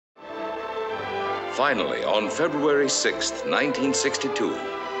Finally, on February 6, 1962,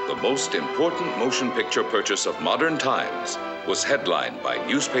 the most important motion picture purchase of modern times was headlined by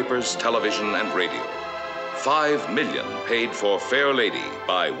newspapers, television, and radio. $5 million paid for Fair Lady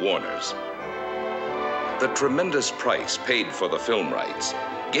by Warner's. The tremendous price paid for the film rights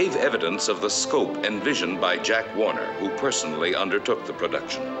gave evidence of the scope envisioned by Jack Warner, who personally undertook the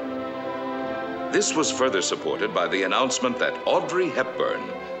production. This was further supported by the announcement that Audrey Hepburn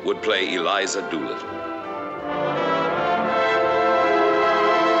would play Eliza Doolittle.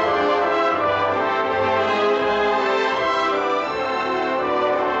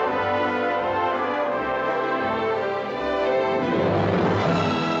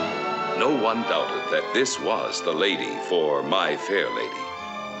 No one doubted that this was the lady for My Fair Lady.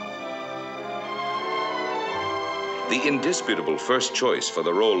 The indisputable first choice for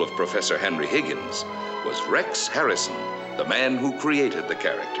the role of Professor Henry Higgins was Rex Harrison, the man who created the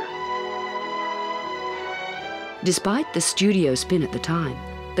character. Despite the studio spin at the time,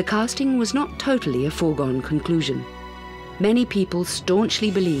 the casting was not totally a foregone conclusion. Many people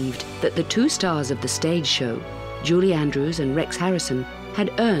staunchly believed that the two stars of the stage show, Julie Andrews and Rex Harrison,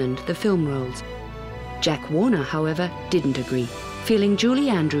 had earned the film roles. Jack Warner, however, didn't agree, feeling Julie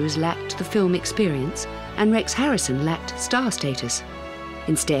Andrews lacked the film experience and Rex Harrison lacked star status.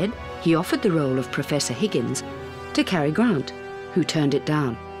 Instead, he offered the role of Professor Higgins to Cary Grant, who turned it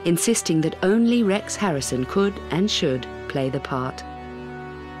down, insisting that only Rex Harrison could and should play the part.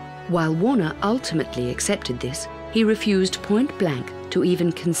 While Warner ultimately accepted this, he refused point blank to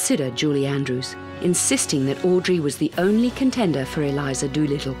even consider Julie Andrews, insisting that Audrey was the only contender for Eliza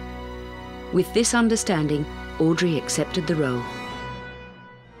Doolittle. With this understanding, Audrey accepted the role.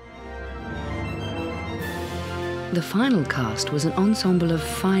 The final cast was an ensemble of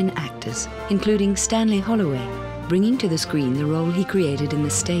fine actors, including Stanley Holloway, bringing to the screen the role he created in the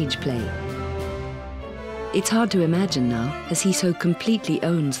stage play. It's hard to imagine now, as he so completely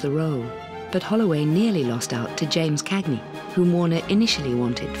owns the role, but Holloway nearly lost out to James Cagney, whom Warner initially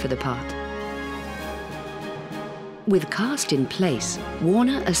wanted for the part. With cast in place,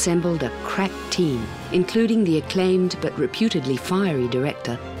 Warner assembled a crack team, including the acclaimed but reputedly fiery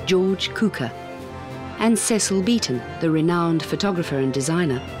director, George Cukor, and Cecil Beaton, the renowned photographer and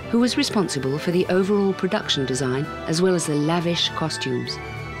designer, who was responsible for the overall production design as well as the lavish costumes.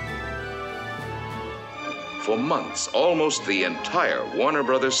 For months, almost the entire Warner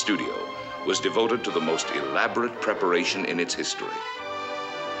Brothers studio was devoted to the most elaborate preparation in its history.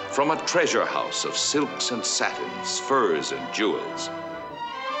 From a treasure house of silks and satins, furs and jewels,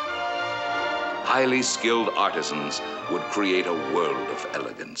 highly skilled artisans would create a world of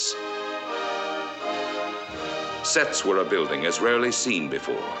elegance. Sets were a building as rarely seen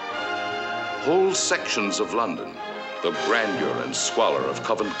before. Whole sections of London, the grandeur and squalor of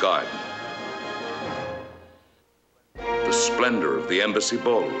Covent Garden, the splendor of the Embassy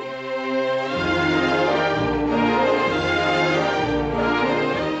Ballroom,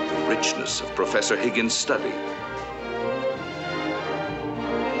 the richness of Professor Higgins' study,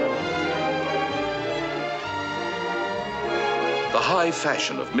 the high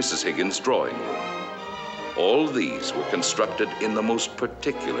fashion of Mrs. Higgins' drawing room. All these were constructed in the most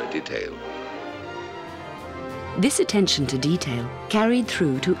particular detail. This attention to detail carried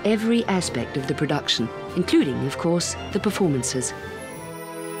through to every aspect of the production, including, of course, the performances.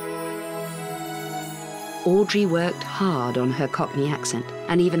 Audrey worked hard on her Cockney accent,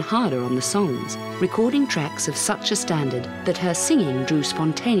 and even harder on the songs, recording tracks of such a standard that her singing drew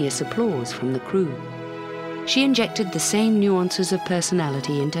spontaneous applause from the crew. She injected the same nuances of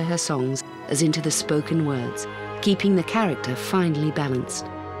personality into her songs as into the spoken words, keeping the character finely balanced.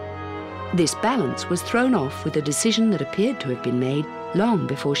 This balance was thrown off with a decision that appeared to have been made long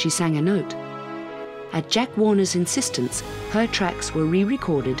before she sang a note. At Jack Warner's insistence, her tracks were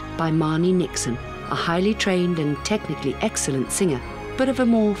re-recorded by Marnie Nixon, a highly trained and technically excellent singer, but of a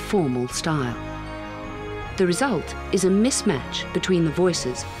more formal style. The result is a mismatch between the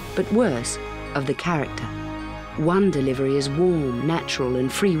voices, but worse, of the character. One delivery is warm, natural, and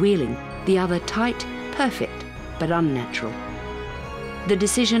freewheeling, the other tight, perfect, but unnatural. The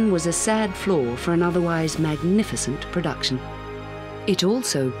decision was a sad flaw for an otherwise magnificent production. It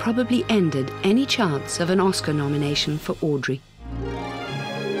also probably ended any chance of an Oscar nomination for Audrey.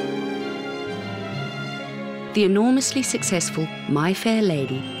 The enormously successful My Fair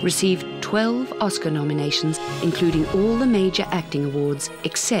Lady received 12 Oscar nominations, including all the major acting awards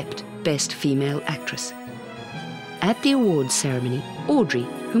except Best Female Actress. At the awards ceremony, Audrey,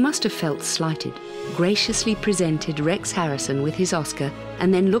 who must have felt slighted, graciously presented Rex Harrison with his Oscar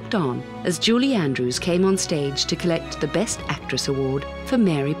and then looked on as Julie Andrews came on stage to collect the Best Actress award for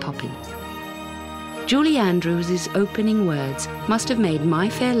Mary Poppins. Julie Andrews' opening words must have made My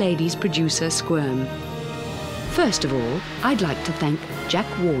Fair Lady's producer squirm. First of all, I'd like to thank Jack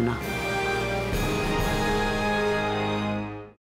Warner,